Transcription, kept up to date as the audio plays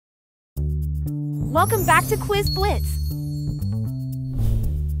Welcome back to Quiz Blitz.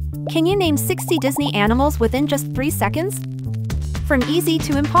 Can you name 60 Disney animals within just 3 seconds? From easy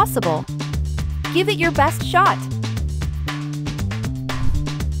to impossible. Give it your best shot.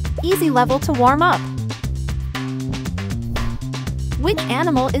 Easy level to warm up. Which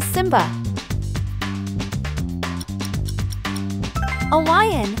animal is Simba? A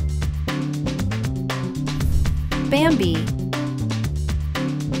lion. Bambi.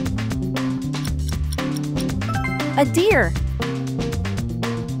 A deer.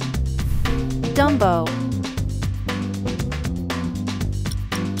 Dumbo.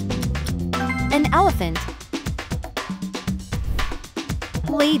 An elephant.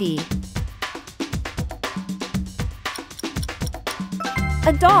 Lady.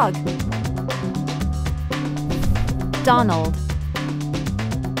 A dog. Donald.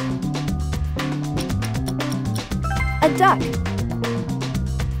 A duck.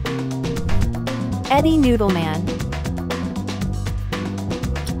 Eddie Noodleman.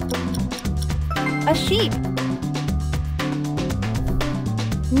 A sheep.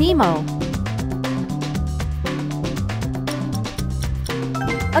 Nemo.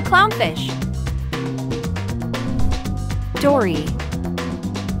 A clownfish. Dory.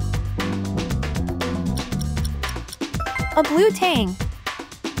 A blue Tang.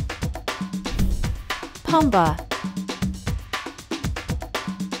 Panda.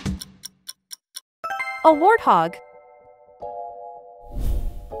 A warthog.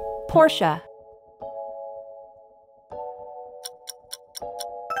 Portia.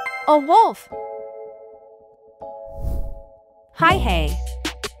 A wolf. Hi-hay.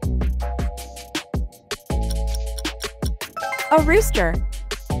 A rooster.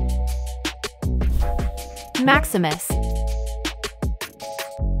 Maximus.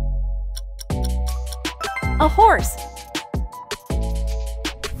 A horse.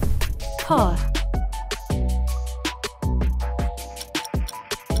 Huh.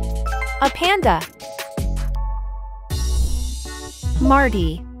 A panda.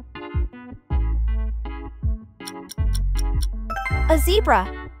 Marty. A zebra.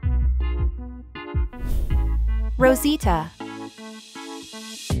 Rosita.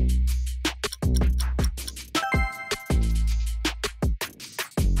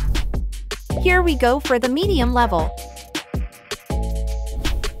 Here we go for the medium level.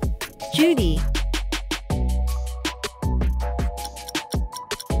 Judy.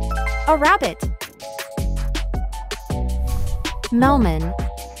 A rabbit. Melman.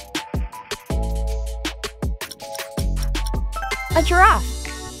 A giraffe.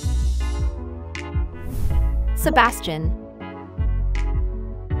 Sebastian.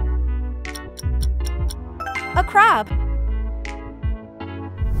 A crab.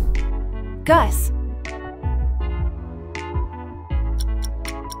 Gus.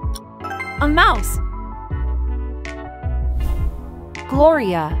 A mouse.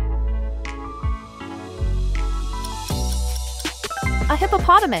 Gloria. A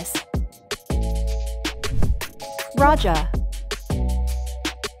hippopotamus. Raja.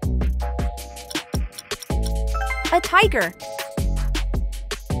 A tiger.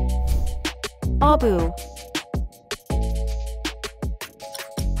 Abu.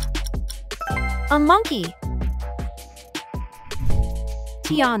 A monkey.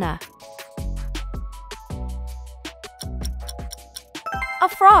 Tiana. A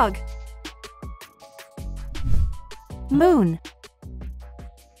frog. Moon.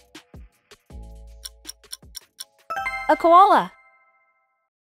 A koala.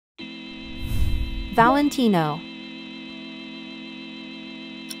 Valentino.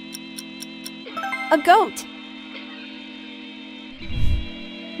 A goat.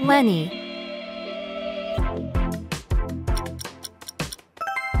 Lenny.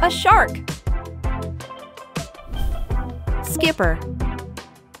 A shark. Skipper.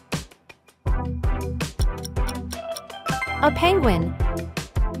 A penguin.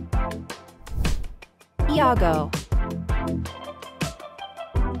 Iago.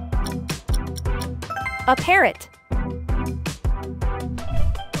 A parrot.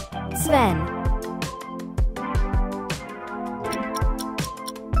 Sven.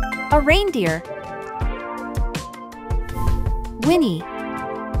 A reindeer. Winnie.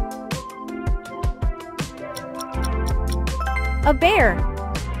 A bear.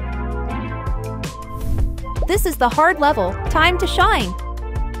 This is the hard level, time to shine.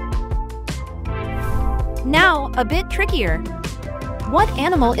 Now, a bit trickier. What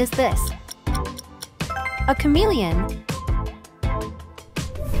animal is this? A chameleon.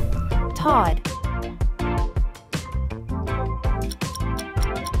 Todd.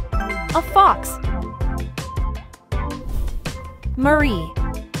 A fox. Marie.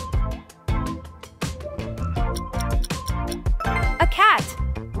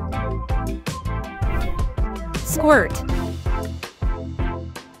 Squirt.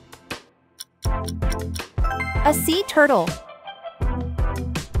 A sea turtle.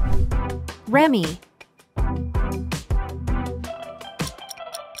 Remy.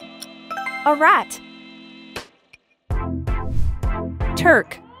 A rat.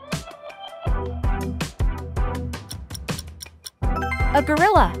 Turk. A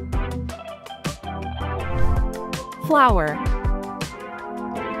gorilla. Flower.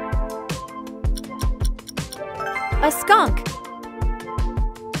 A skunk.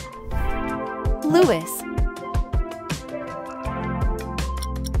 Lewis.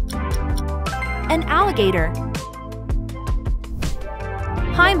 An alligator.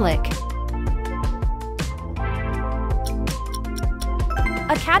 Heimlich.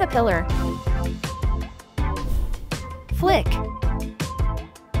 A caterpillar. Flick.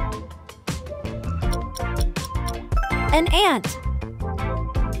 An ant.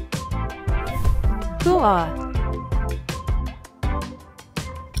 Hua.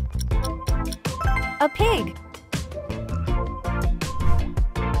 A pig.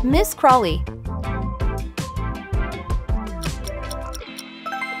 Miss Crawley.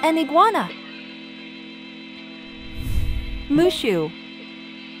 An iguana. Mushu.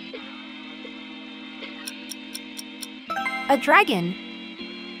 A dragon.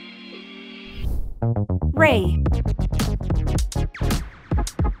 Ray.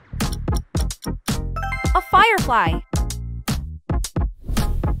 A firefly.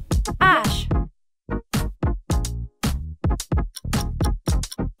 Ash.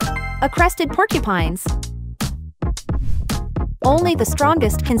 A crested porcupines. Only the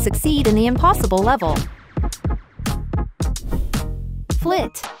strongest can succeed in the impossible level.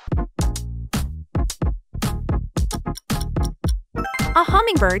 Flit. A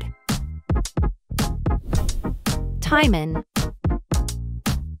hummingbird. Timon.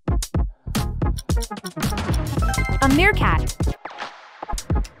 A meerkat.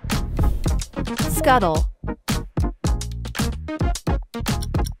 Scuttle.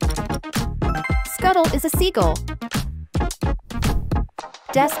 Scuttle is a seagull.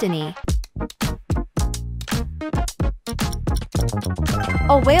 Destiny.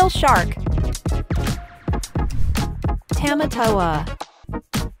 A whale shark. Tamatoa.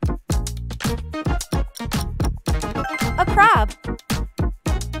 A crab.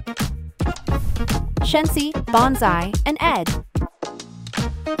 Shensi, Bonsai, and Ed.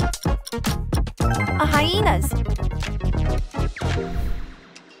 A hyenas.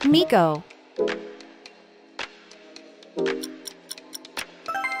 Miko.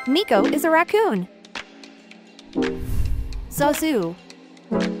 Miko is a raccoon. Zazu.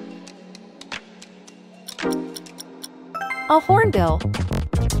 A hornbill.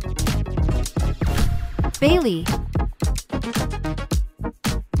 Bailey.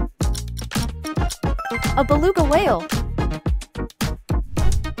 A beluga whale.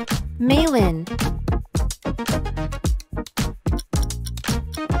 Malin.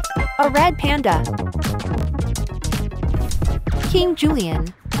 A red panda. King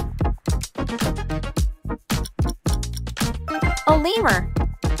Julian. A lemur.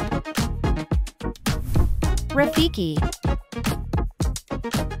 Rafiki.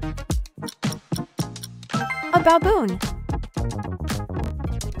 A baboon.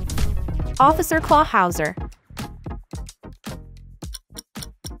 Officer Clawhauser.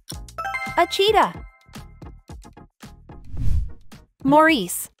 A cheetah.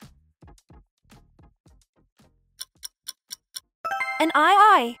 Maurice. An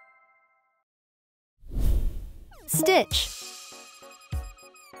eye. Stitch.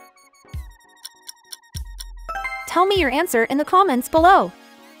 Tell me your answer in the comments below.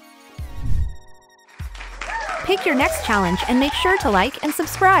 Pick your next challenge and make sure to like and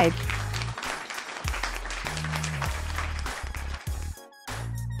subscribe.